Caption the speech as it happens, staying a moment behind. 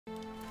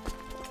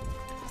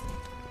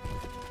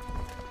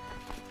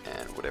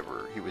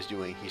he was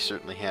doing, he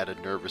certainly had a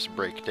nervous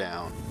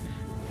breakdown.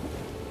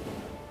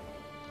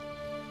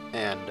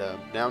 And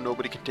now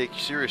nobody can take you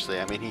seriously.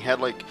 I mean, he had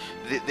like,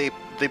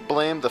 they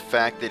blame the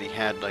fact that he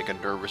had like a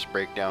nervous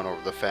breakdown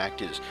over the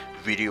fact his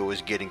video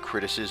was getting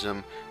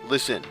criticism.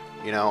 Listen,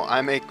 you know,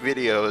 I make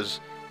videos,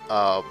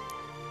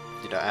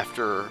 you know,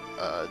 after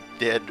a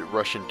dead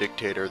Russian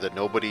dictator that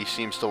nobody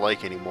seems to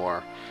like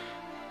anymore.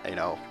 You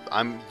know,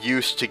 I'm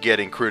used to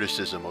getting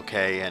criticism,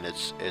 okay, and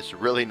it's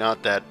really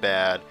not that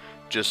bad,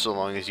 just so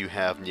long as you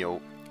have, you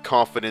know,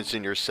 confidence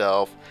in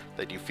yourself,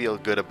 that you feel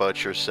good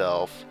about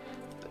yourself,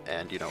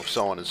 and, you know,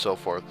 so on and so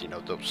forth. You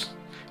know, those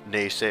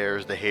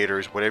naysayers, the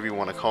haters, whatever you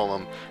want to call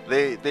them,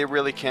 they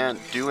really can't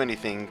do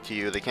anything to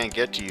you. They can't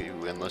get to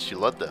you unless you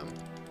let them.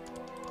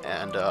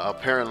 And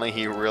apparently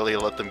he really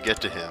let them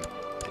get to him,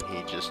 and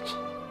he just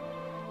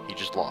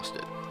lost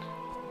it.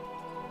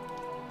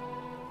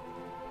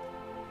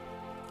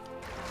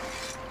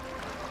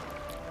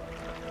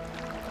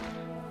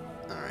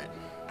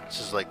 This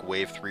is like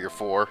wave 3 or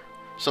 4,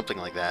 something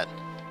like that.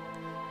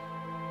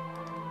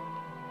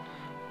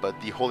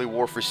 But the Holy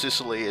War for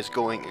Sicily is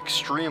going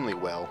extremely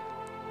well.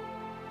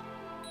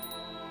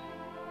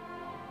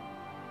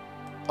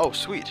 Oh,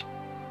 sweet.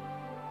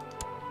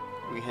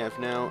 We have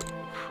now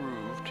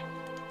improved.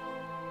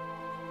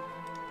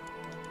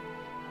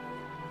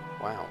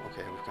 Wow,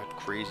 okay, we've got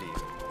crazy.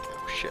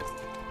 Oh shit.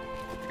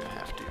 We're gonna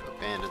have to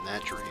abandon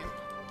that dream.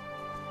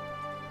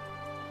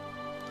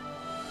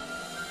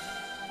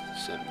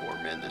 Send more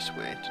men this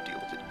way to deal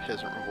with the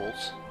peasant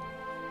revolts.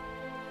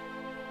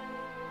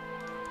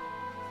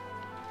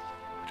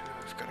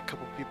 I've got a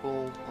couple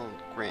people.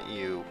 I'll grant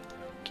you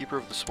Keeper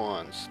of the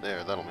Swans.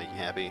 There, that'll make you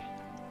happy.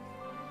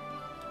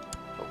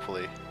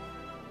 Hopefully.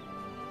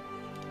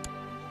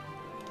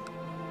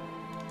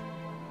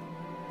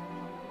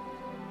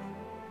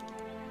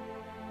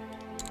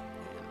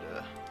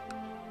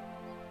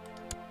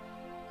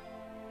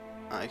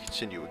 And I can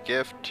send you a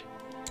gift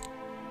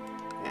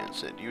and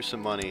send you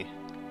some money.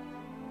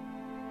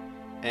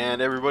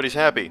 And everybody's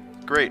happy.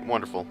 Great,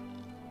 wonderful.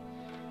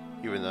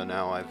 Even though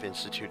now I've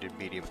instituted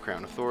medium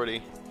crown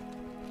authority.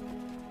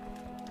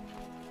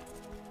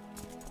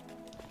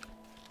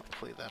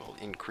 Hopefully that'll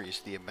increase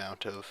the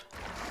amount of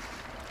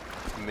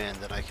men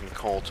that I can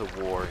call to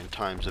war in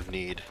times of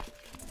need.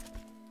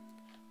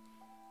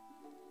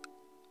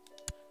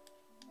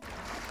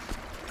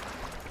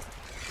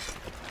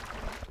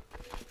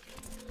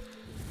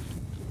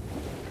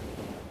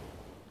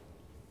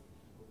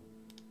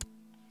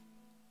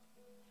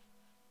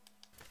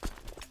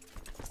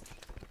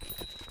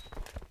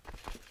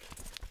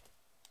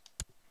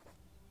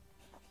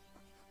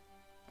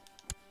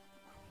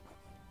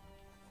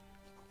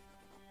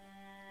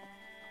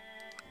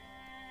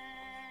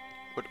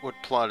 What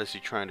plot is he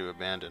trying to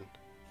abandon?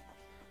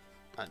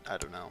 I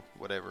don't know.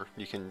 Whatever.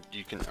 You can,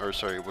 or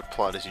sorry, what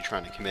plot is he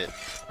trying to commit?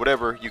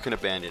 Whatever, you can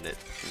abandon it.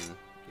 And,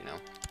 you know,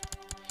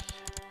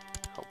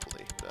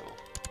 hopefully that'll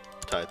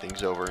tie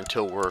things over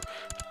until we're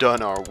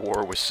done our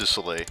war with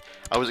Sicily.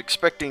 I was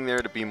expecting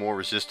there to be more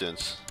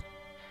resistance.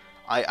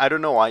 I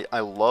don't know, I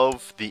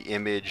love the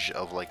image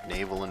of like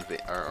naval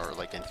or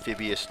like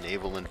amphibious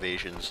naval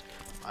invasions.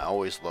 I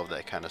always love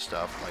that kind of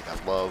stuff. Like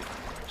I love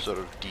sort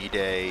of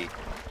D-Day,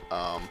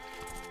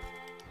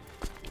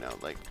 you know,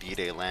 like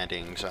D-Day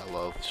landings. I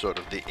love sort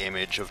of the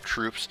image of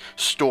troops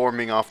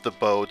storming off the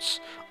boats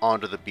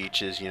onto the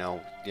beaches. You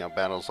know,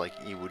 battles like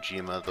Iwo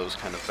Jima. Those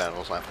kind of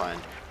battles I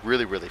find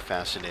really, really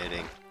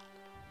fascinating.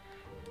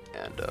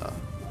 And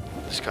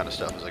this kind of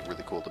stuff is like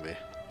really cool to me.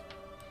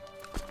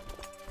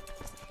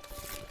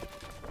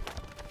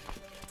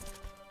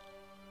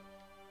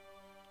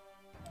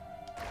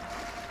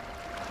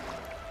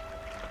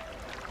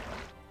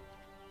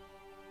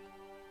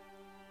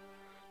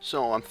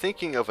 So I'm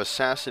thinking of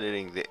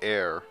assassinating the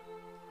heir,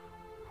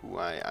 who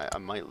I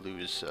might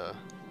lose,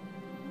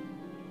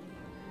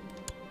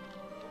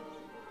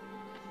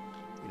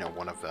 you know,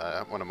 one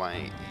of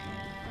my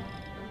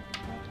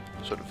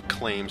sort of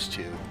claims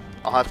to.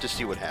 I'll have to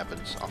see what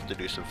happens. I'll have to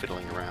do some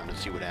fiddling around and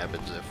see what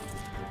happens if,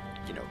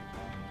 you know,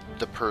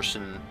 the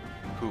person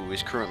who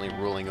is currently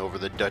ruling over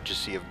the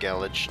Duchy of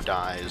Galich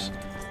dies,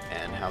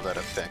 and how that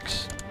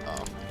affects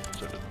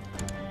sort of,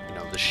 you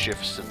know, the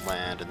shifts in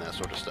land and that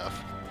sort of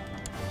stuff.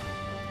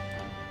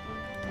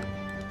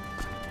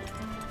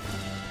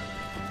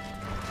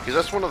 Because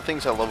that's one of the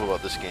things I love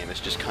about this game, is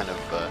just kind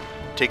of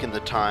taking the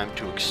time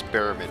to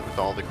experiment with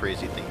all the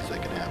crazy things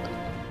that can happen.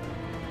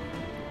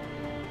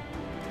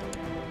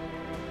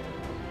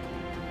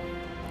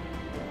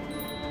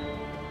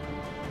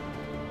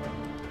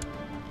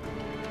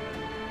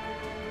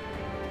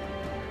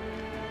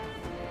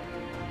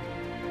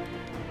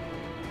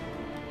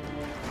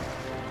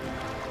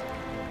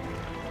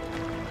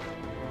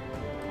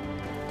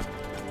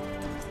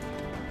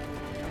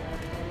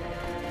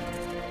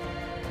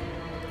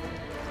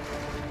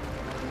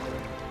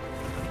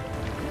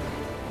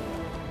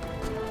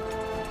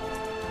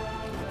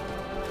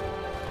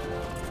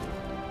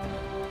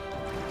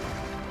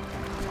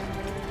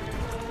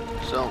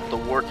 So the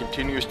war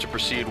continues to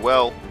proceed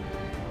well.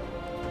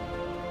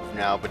 We've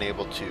now been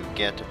able to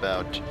get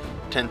about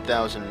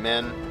 10,000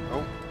 men.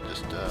 Oh,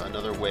 just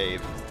another wave.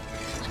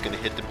 It's going to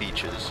hit the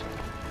beaches.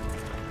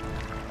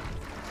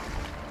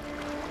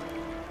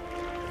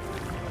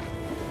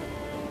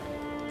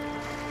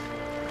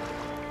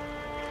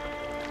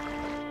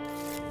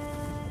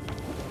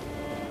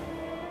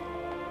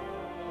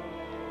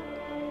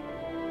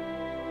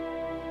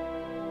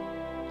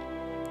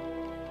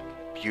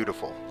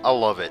 Beautiful. I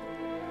love it.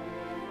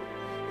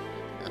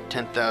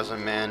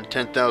 10,000 men,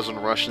 10,000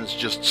 Russians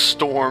just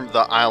stormed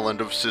the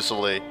island of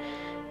Sicily.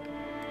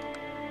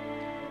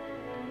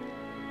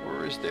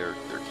 Where is their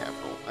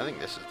capital? I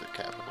think this is their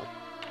capital.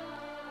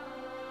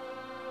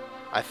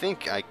 I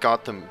think I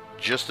got them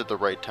just at the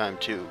right time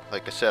too.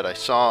 Like I said, I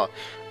saw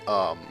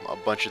a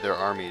bunch of their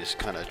armies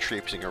kind of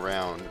traipsing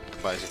around the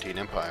Byzantine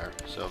Empire.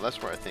 So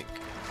that's where I think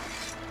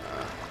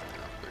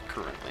they're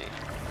currently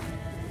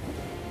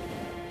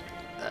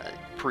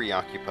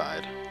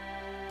preoccupied.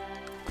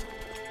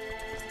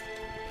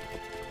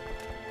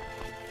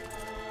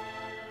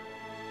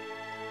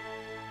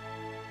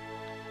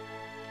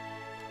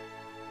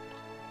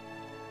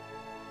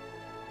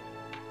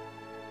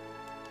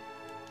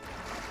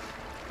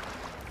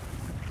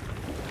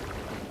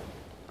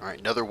 Alright,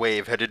 another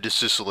wave headed to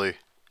Sicily.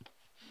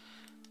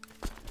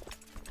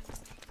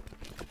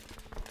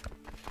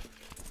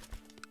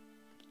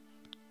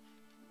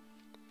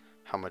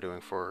 How am I doing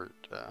for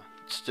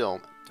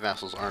still, the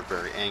vassals aren't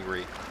very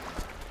angry.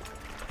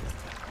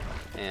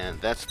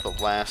 And that's the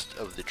last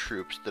of the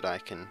troops that I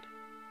can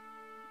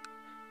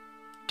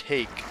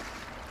take.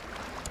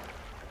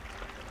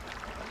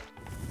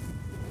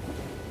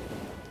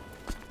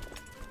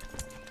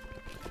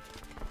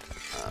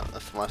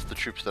 That's the last of the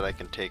troops that I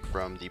can take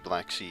from the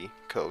Black Sea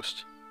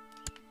coast.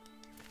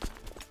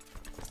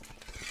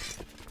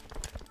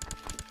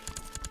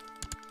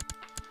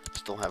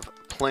 Still have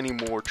plenty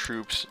more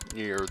troops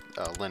near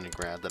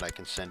Leningrad that I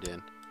can send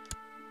in.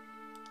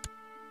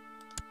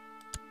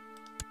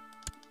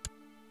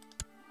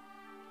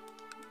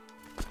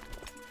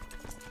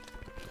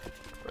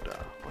 But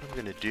what I'm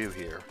going to do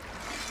here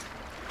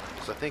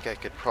is I think I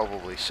could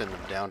probably send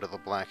them down to the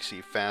Black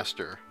Sea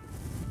faster.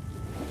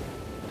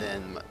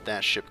 Then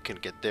that ship can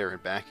get there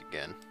and back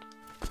again.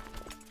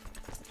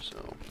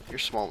 So you're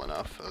small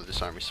enough.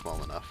 This army's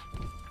small enough.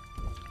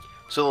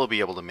 So they'll be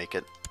able to make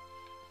it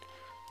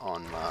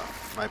on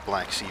my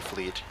Black Sea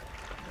fleet.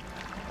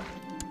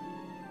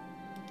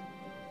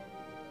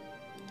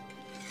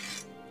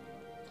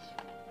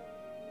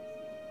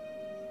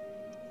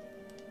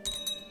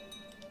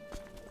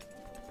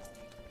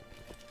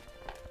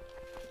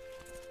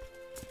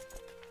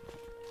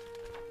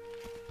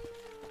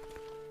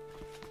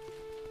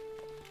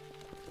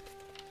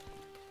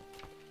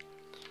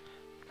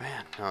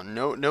 Man,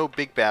 no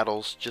big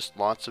battles, just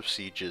lots of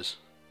sieges.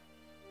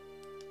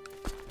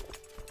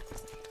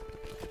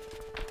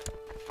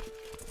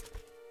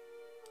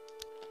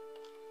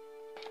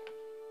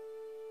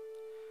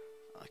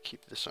 I'll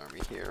keep this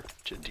army here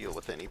to deal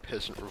with any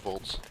peasant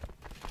revolts.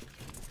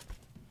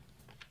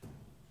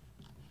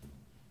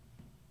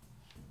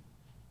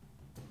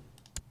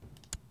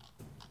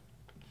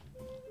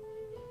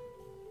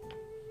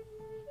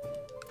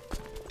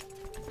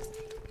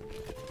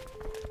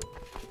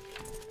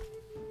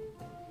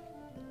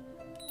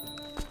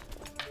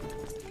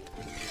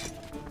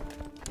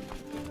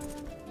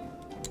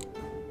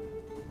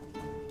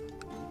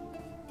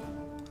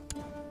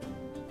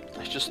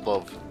 I just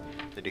love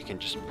that he can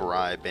just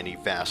bribe any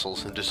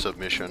vassals into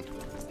submission.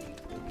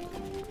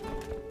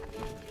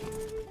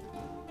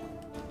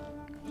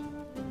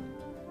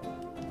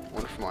 I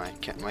wonder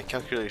if my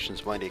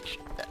calculations might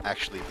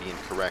actually be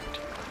incorrect.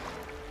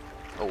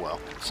 Oh well,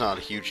 it's not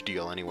a huge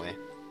deal anyway.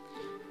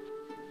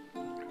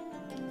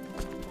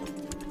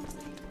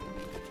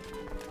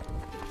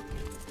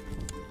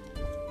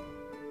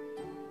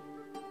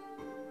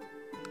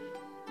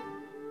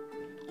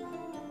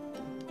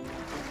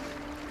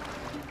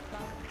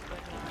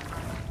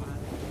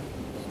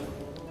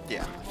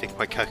 Yeah, I think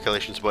my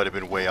calculations might have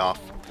been way off.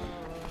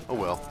 Oh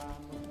well.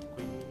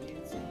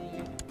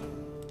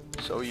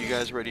 So, you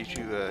guys ready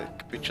to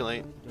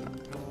capitulate?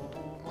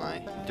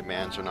 My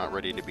demands are not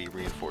ready to be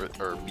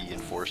reinforced or be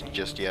enforced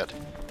just yet.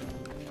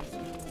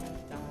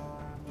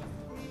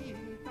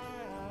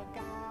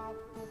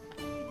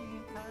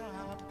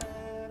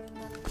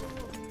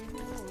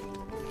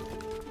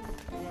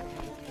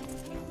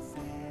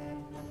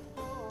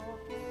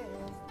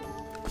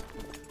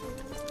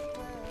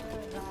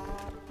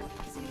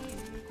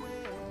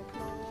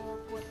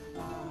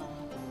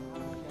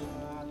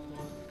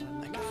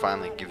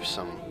 Finally give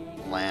some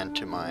land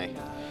to my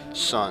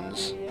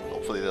sons.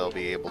 Hopefully they'll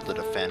be able to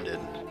defend it.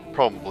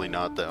 Probably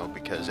not though,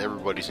 because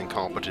everybody's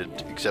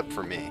incompetent except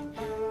for me.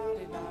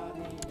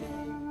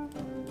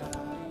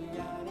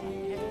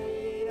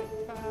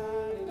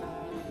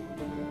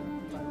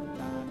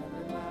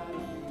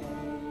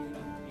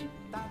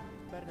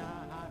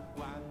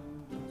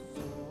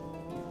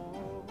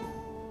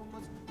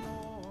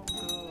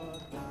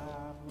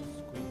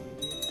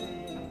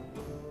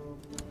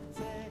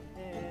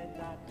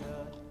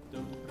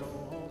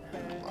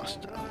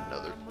 lost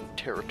another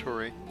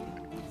territory.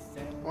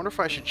 I wonder if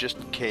I should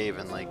just cave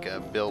and like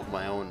build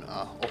my own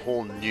a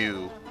whole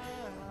new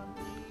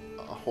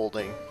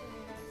holding.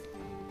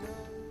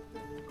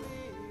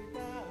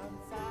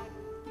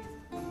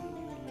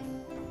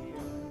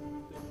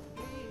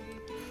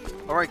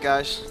 All right,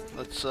 guys,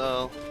 let's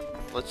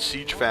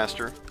siege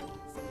faster,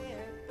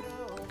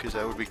 because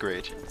that would be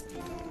great.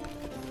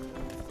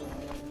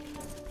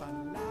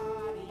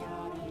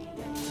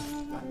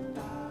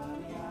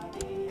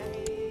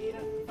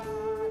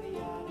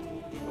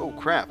 Oh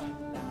crap!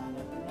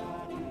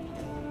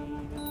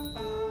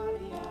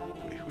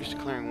 Wait, who's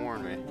declaring war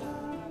on me?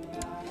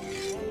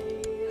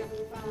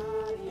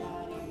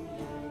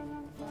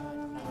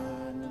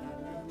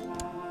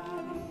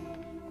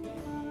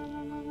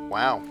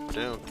 Wow,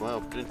 dude,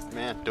 well,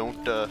 man,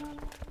 don't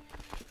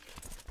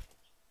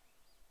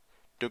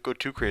go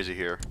too crazy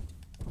here.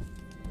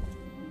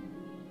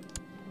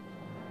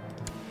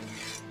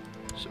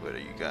 So what are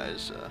you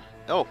guys,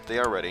 oh, they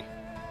are ready.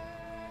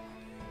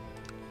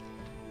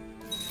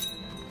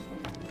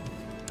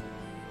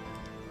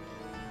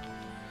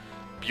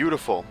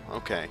 Beautiful,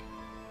 okay.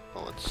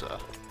 Well, let's,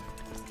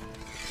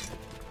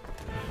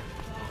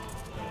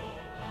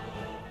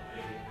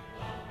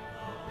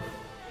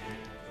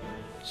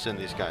 send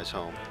these guys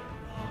home.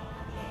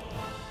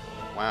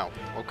 Wow,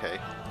 okay.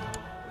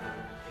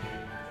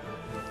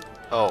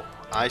 Oh,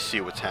 I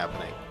see what's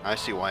happening. I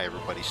see why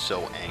everybody's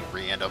so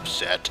angry and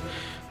upset.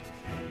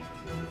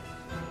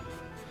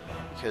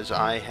 Because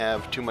I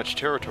have too much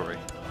territory.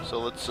 So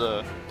let's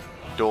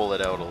dole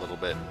it out a little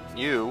bit.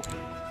 You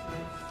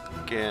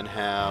can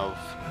have...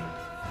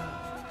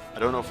 I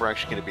don't know if we're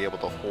actually going to be able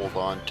to hold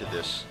on to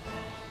this,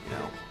 you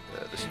know,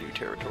 this new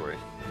territory.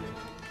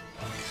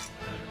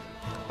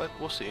 But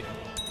we'll see.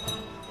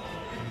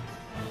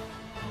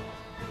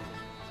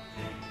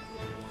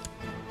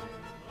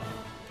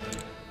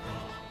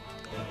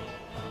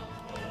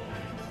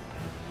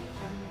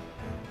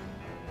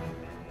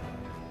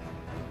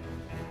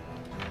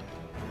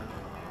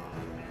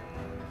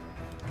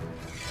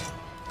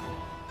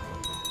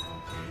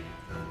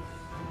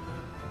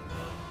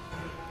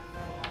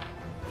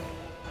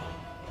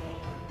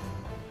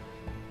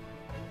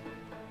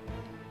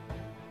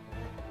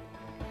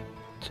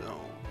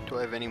 So, do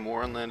I have any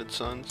more unlanded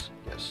suns?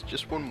 Yes,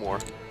 just one more.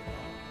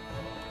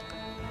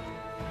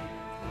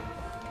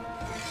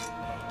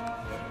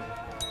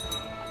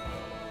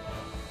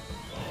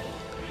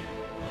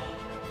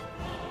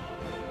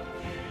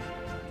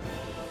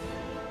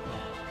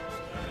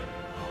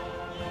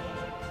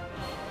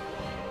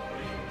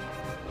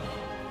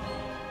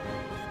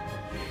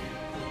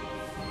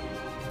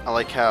 I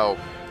like how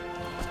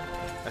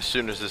as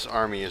soon as this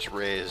army is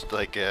raised,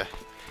 like it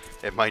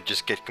might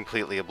just get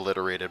completely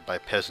obliterated by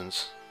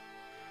peasants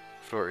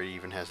before it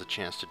even has a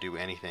chance to do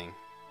anything.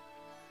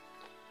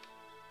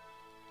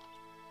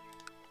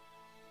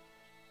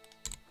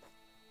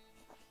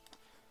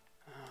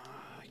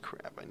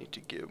 Crap, I need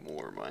to give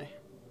more of my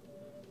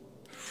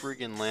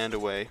friggin' land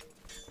away.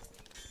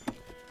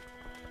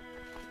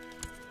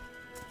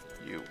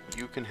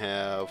 You can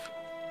have...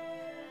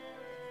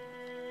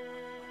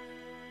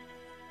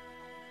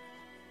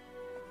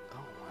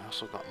 Oh, I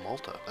also got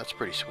Malta. That's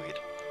pretty sweet.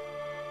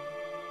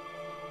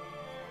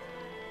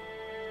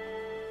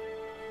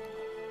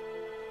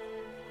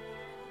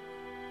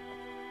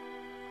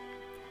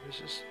 Is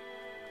this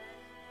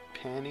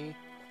Panny?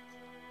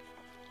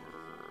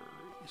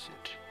 Or is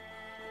it?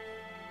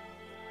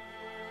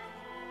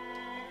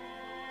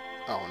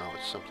 Oh no,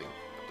 it's something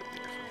completely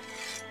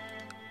different.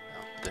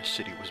 Oh, the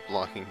city was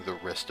blocking the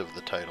rest of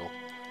the title.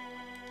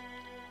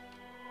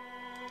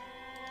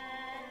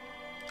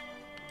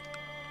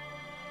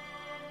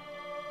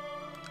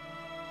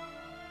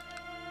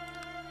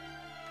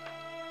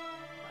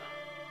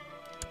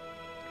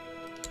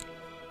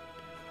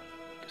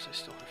 Guess I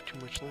still have too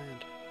much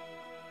land.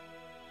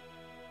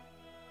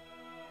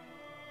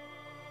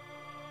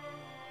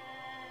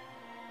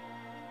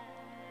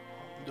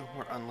 No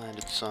more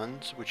unlanded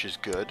suns, which is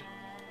good.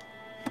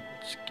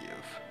 Let's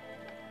give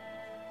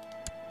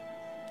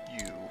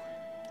you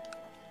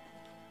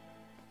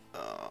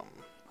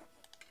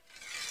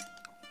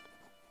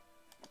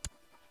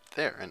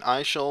there, and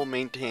I shall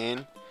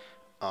maintain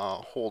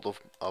hold of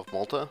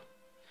Malta,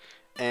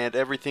 and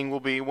everything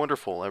will be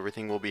wonderful.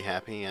 Everything will be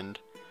happy, and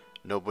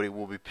nobody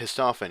will be pissed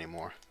off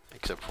anymore,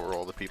 except for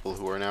all the people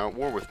who are now at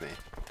war with me.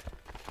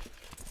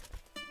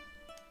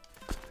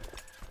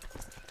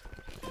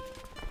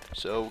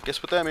 So,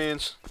 guess what that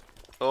means?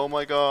 Oh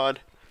my god.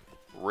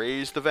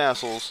 Raise the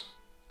vassals.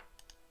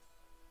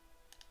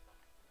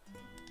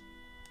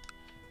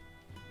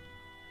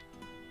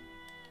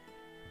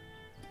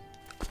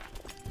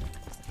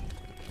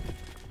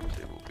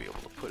 They will be able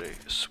to put a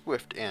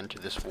swift end to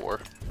this war.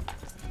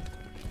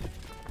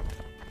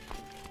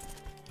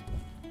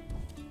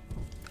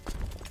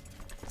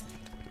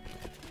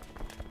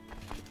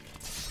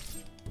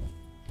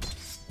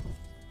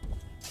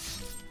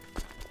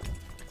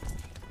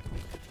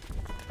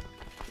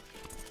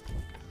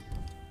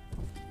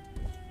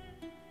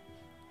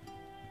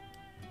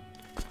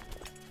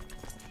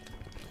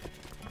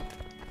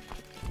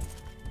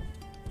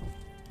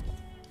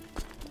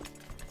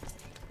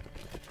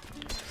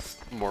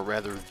 or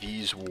rather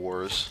these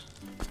wars.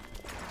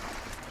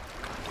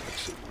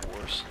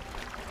 Wars.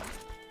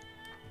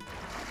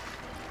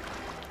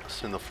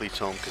 Send the fleets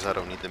home because I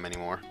don't need them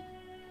anymore.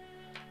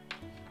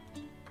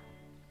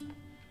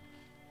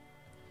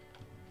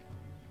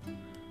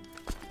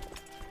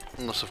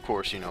 Unless, of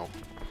course, you know,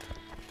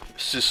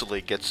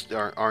 Sicily gets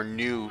our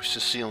new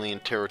Sicilian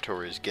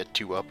territories get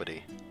too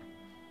uppity.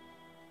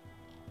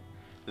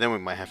 Then we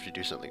might have to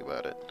do something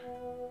about it.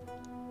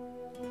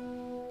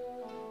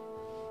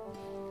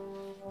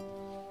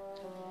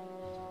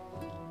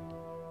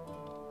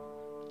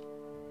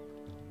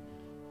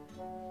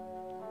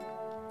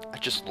 I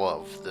just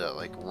love the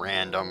like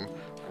random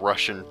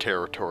Russian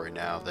territory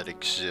now that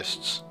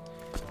exists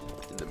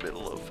in the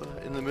middle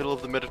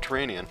of the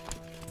Mediterranean.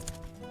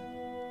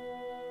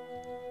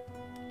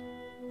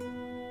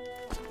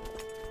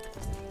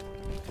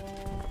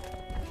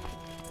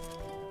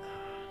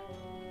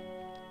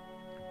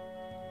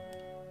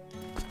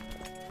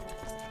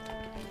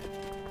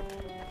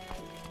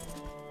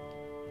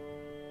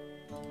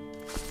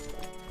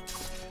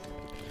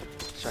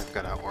 So I've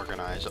got to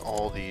organize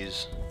all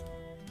these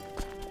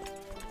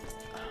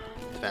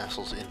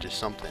vassals into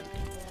something.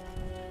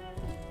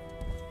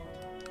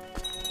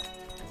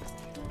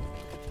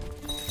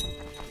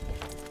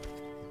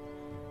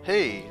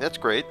 Hey, that's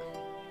great.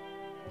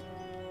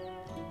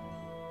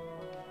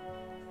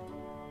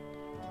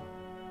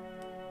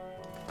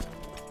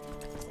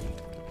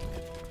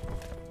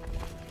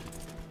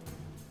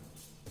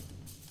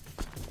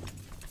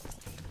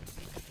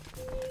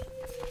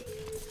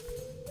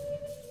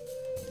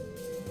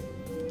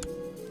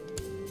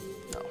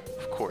 No,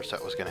 of course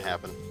that was going to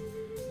happen.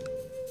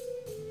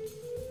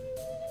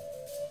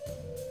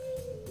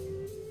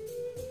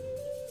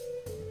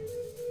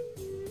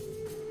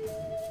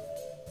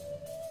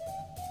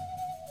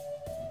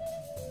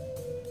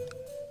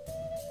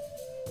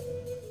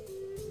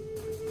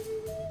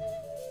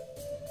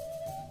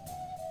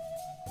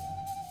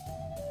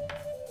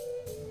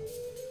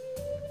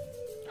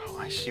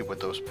 I see what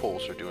those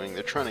Poles are doing.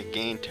 They're trying to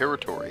gain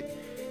territory.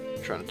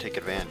 They're trying to take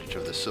advantage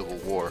of the Civil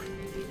War.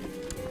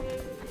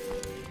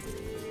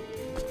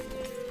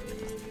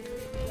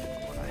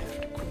 What I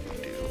have to quickly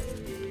do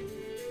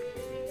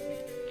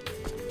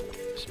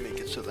is make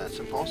it so that's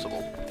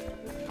impossible.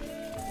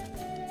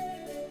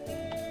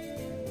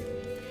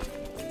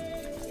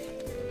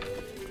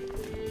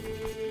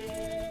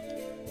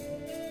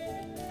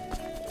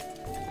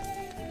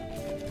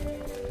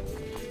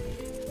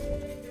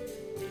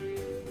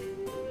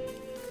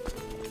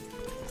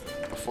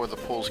 Before the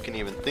Poles can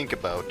even think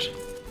about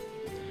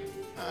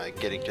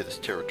getting to this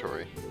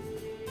territory.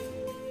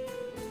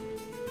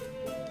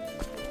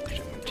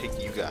 Actually, I'm going to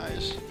take you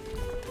guys,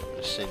 I'm going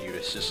to send you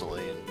to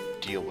Sicily and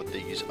deal with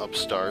these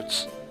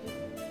upstarts.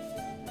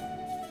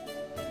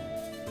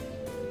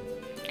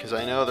 Because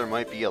I know there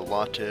might be a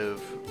lot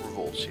of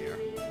revolts here.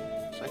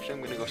 So actually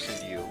I'm going to go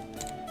send you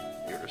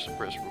here to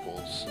suppress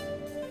revolts.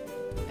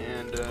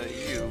 And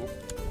you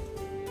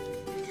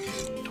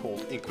to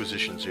hold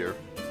inquisitions here.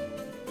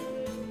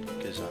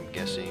 I'm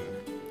guessing,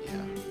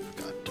 yeah, we've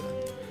got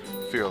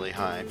fairly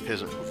high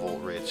peasant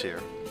revolt rates here.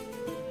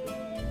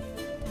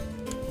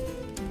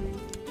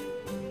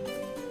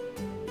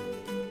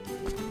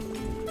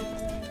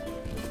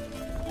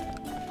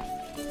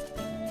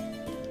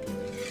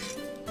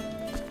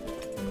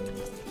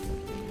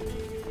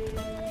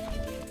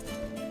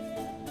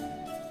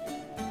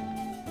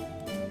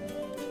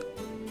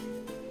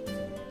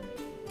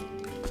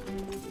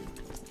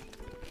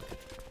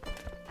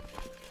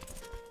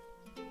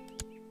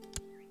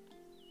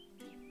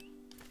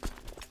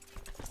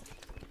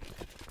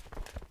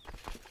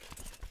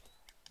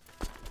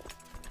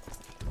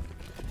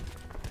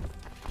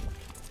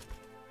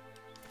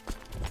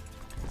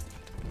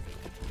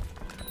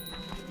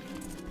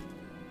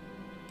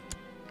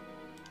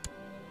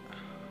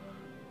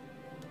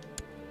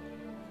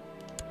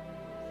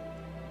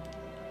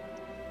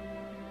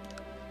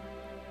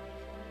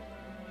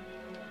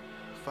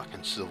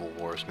 Fucking civil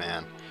wars,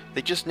 man.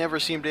 They just never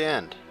seem to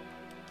end.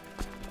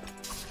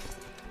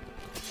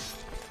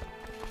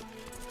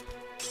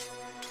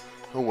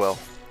 Oh well.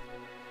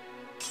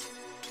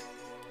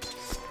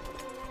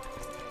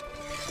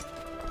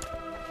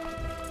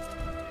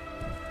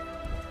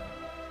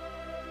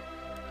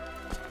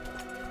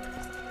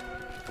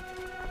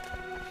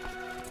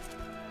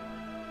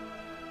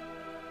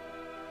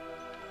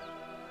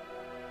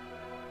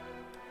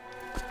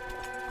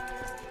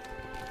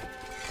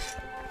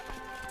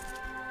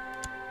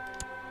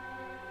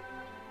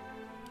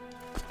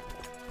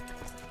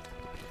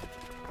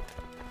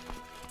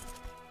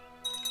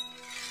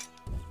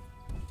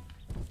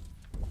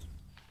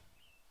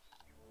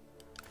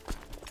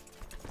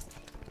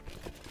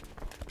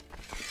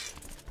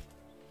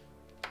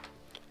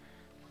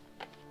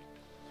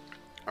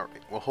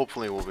 Alright, well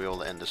hopefully we'll be able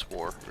to end this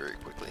war very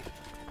quickly.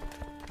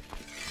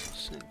 I'll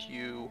send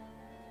you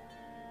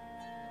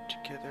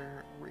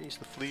together, raise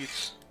the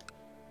fleets.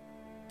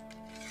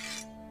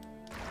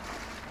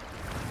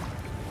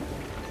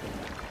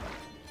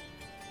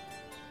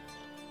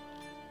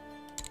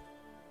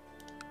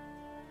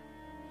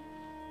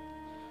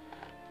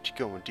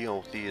 to go and deal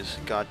with these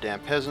goddamn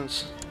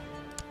peasants.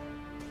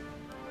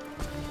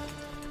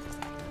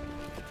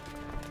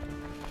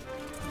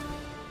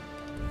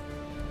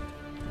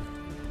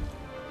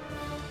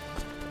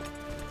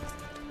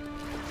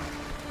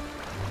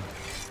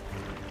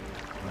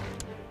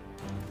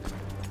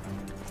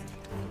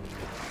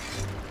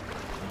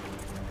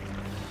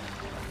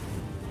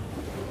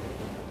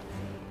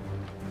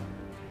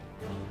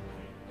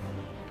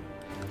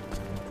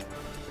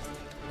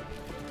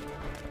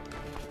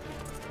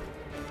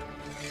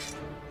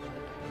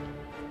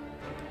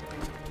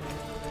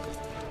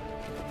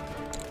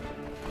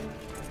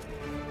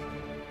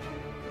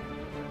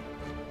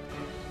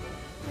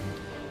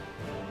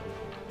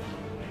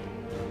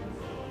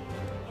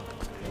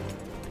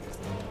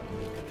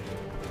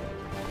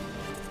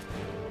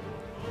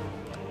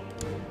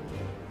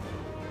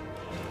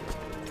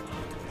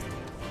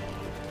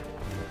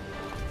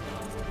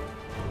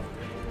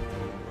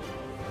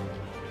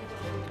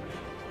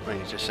 I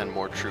need to send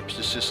more troops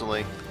to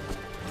Sicily.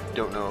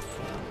 Don't know if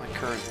my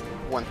current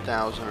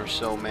 1,000 or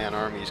so man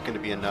army is going to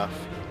be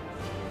enough.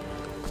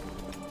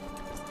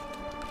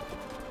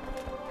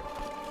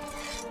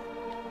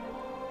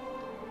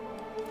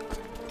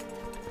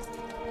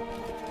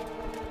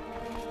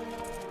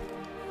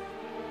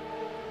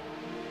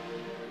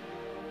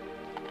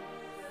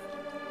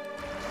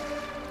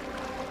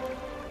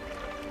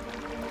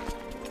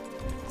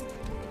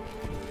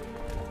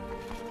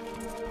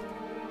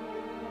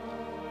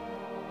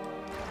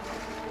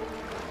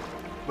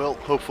 Well,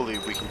 hopefully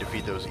we can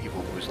defeat those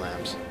evil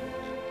Muslims.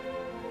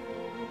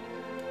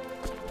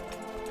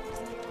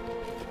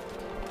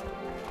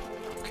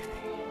 Okay.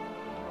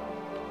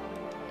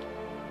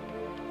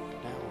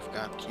 Now we've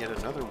got yet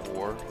another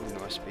war we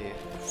must be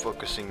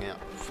focusing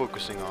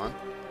on.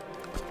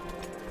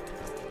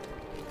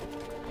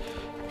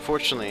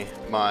 Fortunately,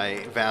 my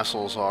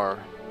vassals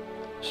are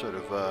sort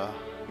of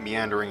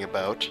meandering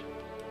about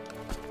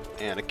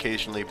and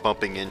occasionally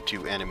bumping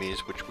into enemies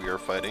which we are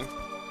fighting.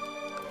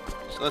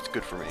 So that's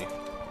good for me.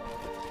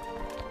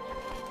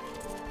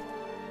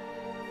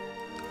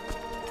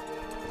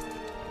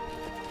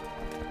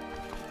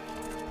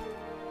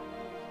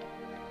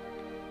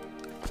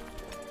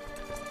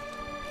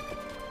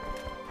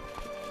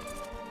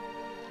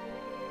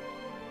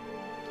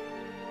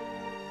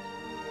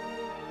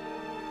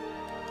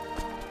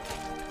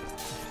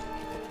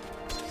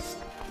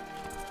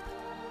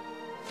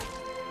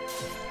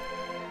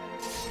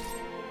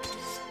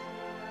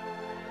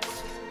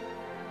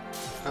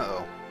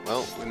 Uh-oh.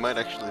 Well, we might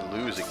actually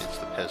lose against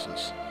the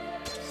peasants.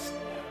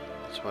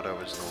 That's what I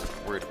was a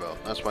little worried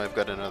about. That's why I've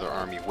got another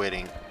army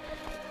waiting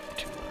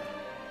to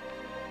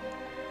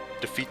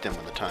defeat them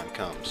when the time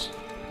comes.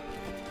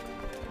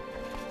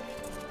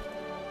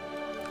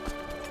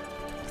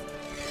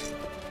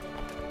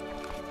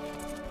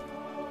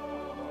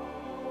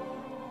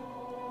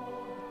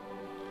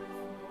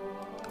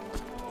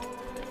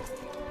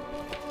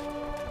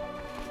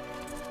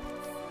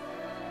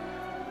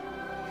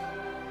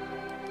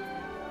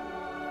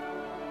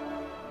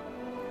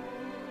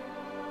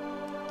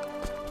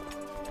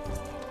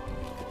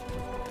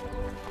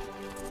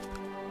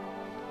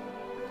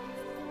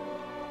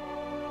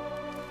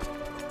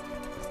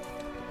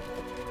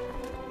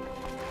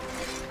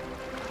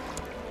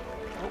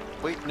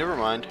 Wait, never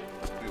mind.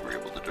 We were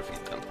able to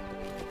defeat them.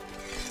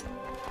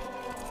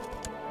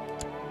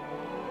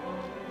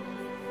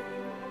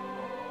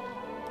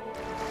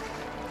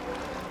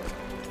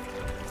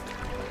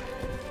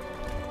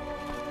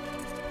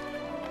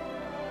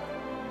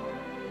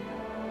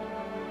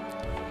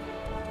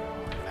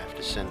 I have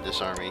to send this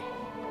army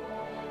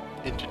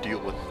in to deal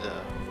with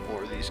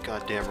more of these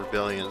goddamn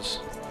rebellions.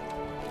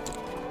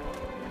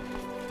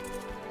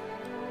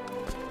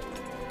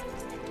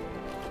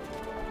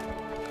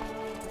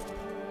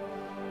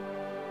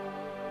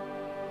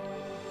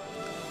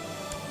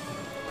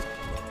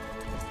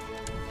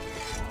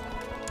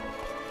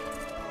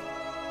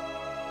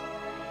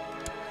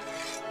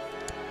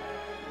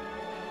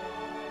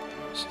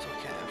 Still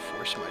can't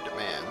enforce my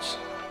demands,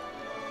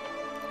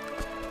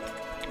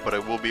 but I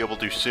will be able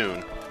to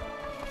soon.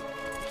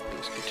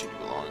 Things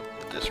continue along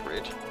at this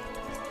rate.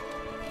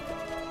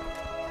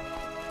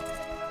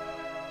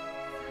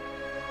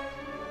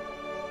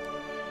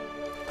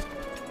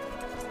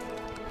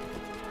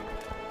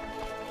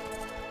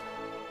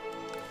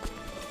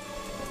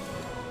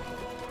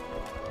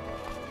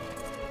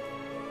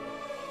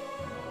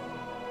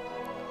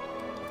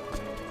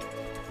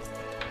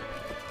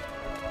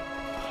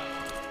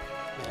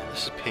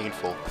 This is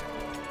painful.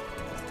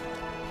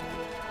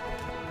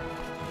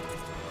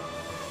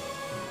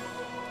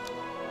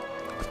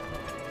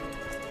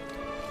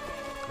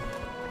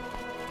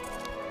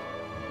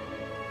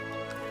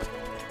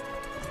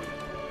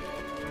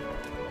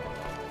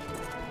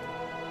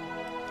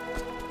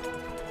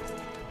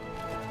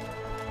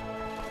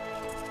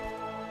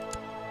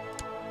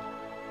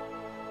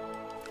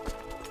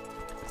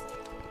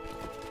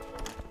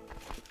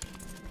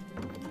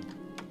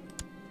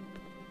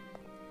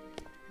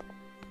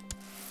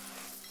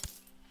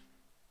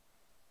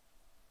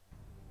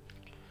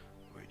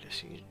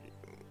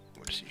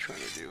 What is he trying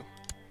to do?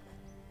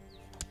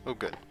 Oh,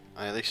 good.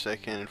 At least I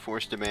can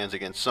enforce demands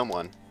against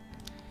someone.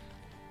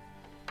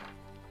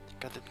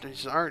 God,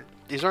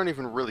 these aren't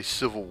even really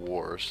civil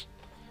wars.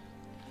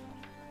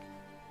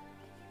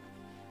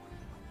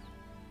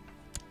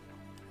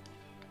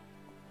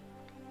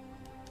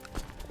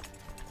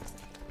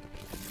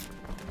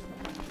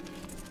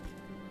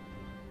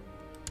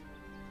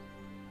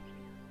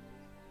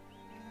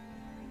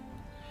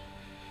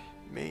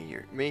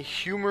 May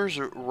humors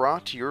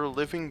rot your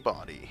living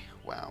body.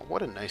 Wow,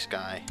 what a nice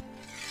guy.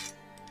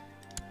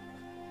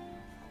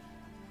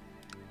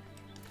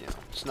 You know,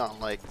 it's not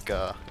like,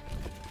 you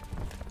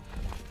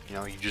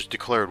know, you just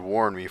declared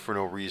war on me for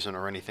no reason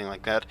or anything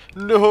like that.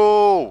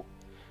 No!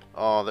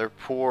 Oh, their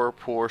poor,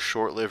 poor,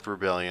 short-lived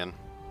rebellion.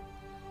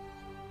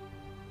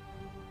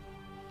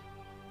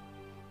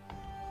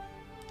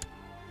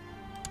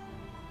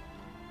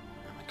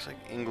 Looks like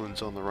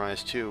England's on the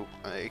rise too,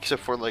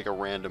 except for like a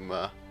random,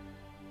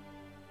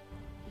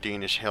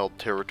 Danish-held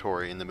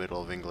territory in the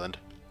middle of England.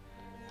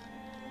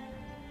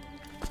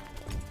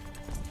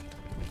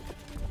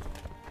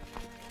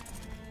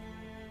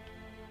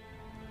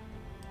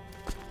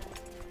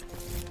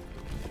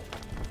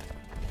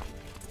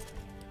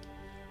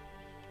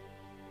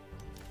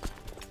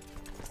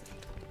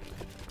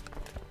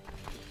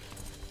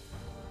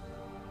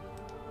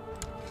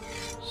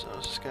 So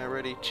is this guy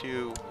ready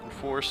to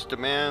enforce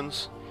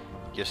demands?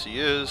 Yes, he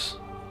is.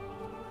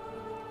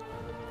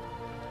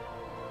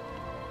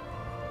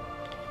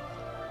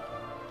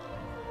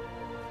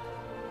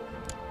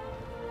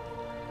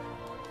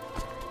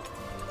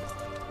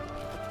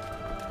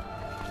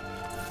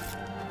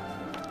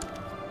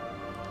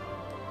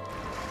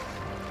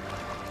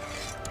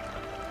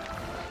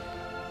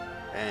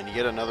 And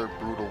yet another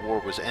brutal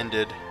war was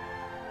ended.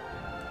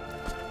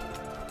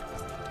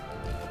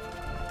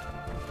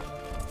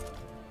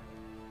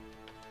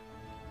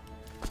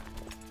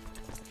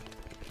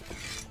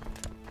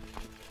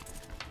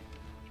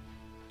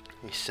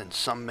 He sent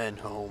some men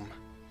home.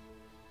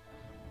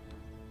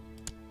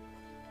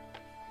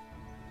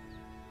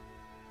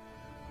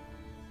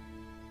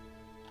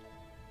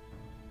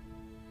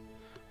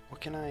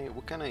 What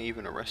can I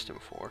even arrest him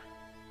for?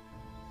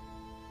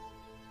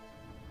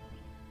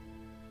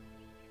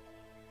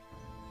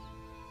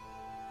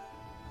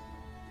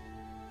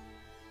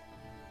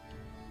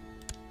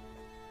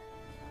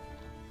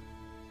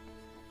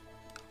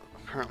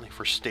 Apparently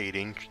for state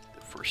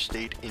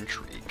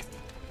intrigue.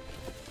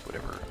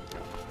 Whatever.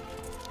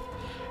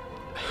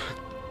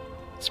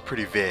 It's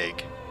pretty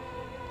vague.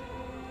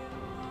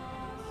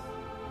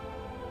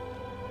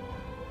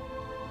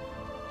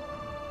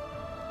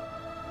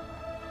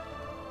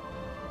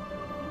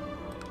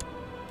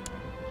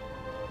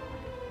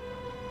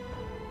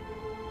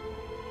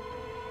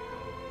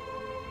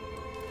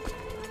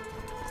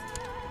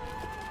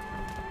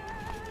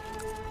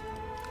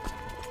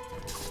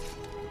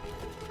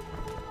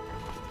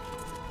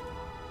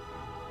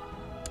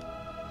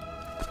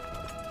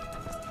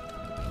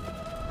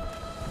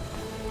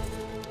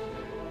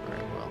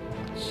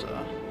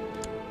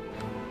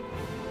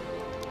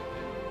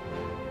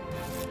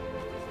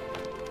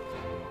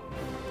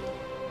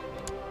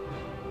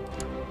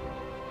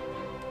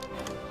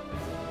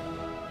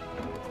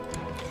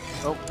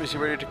 Oh, is he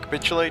ready to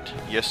capitulate?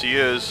 Yes, he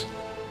is.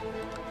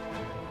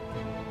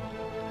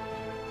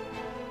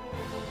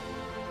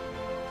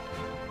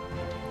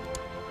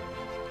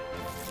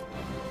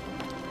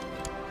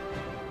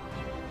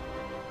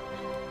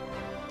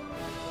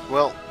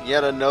 Well,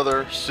 yet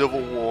another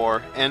civil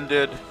war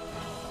ended.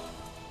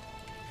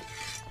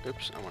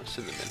 Oops, I want to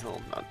send them in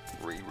home,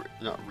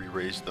 not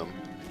re-raise them.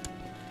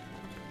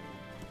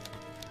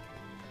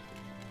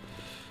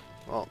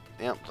 Well,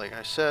 yeah, like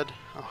I said.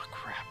 Oh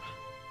crap.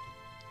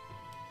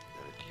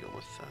 Gotta deal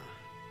with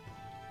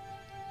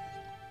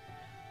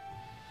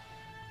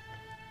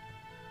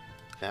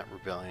that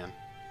rebellion.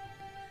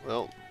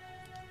 Well,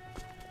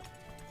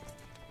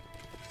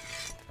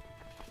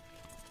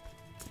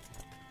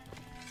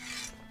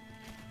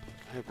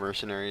 I have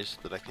mercenaries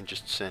that I can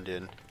just send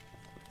in.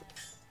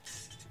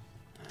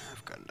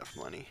 I've got enough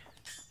money.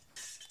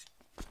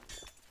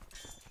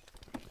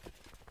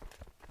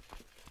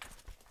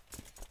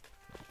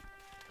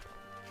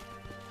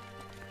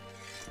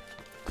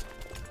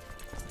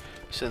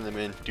 Send them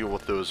in, deal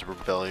with those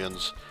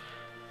rebellions.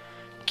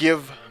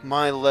 Give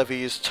my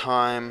levies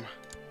time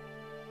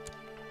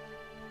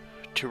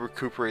to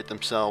recuperate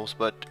themselves,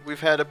 but we've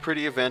had a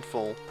pretty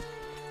eventful,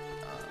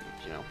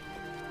 you know,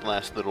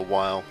 last little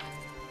while.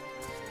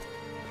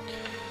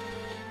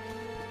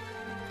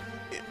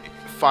 It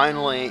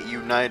finally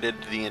united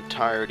the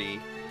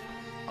entirety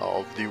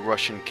of the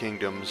Russian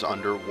kingdoms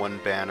under one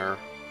banner.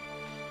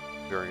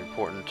 Very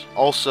important.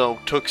 Also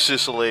took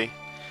Sicily.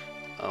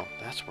 Oh,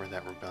 that's where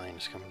that rebellion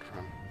is coming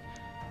from.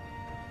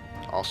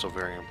 Also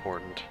very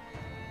important.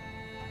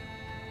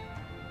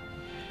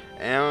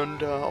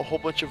 And a whole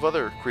bunch of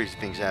other crazy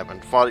things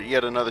happened. Fought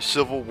yet another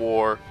civil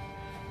war.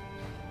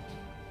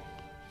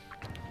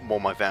 While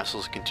my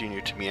vassals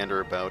continued to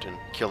meander about and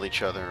kill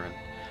each other and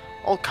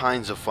All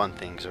kinds of fun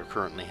things are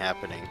currently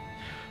happening.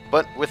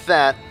 But with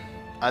that,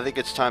 I think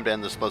it's time to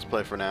end this Let's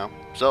Play for now.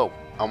 So,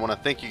 I want to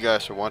thank you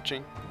guys for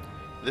watching.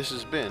 This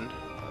has been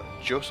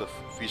Joseph,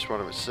 Feast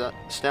of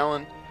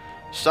Stalin,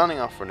 signing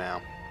off for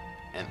now.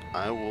 And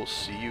I will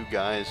see you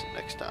guys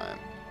next time.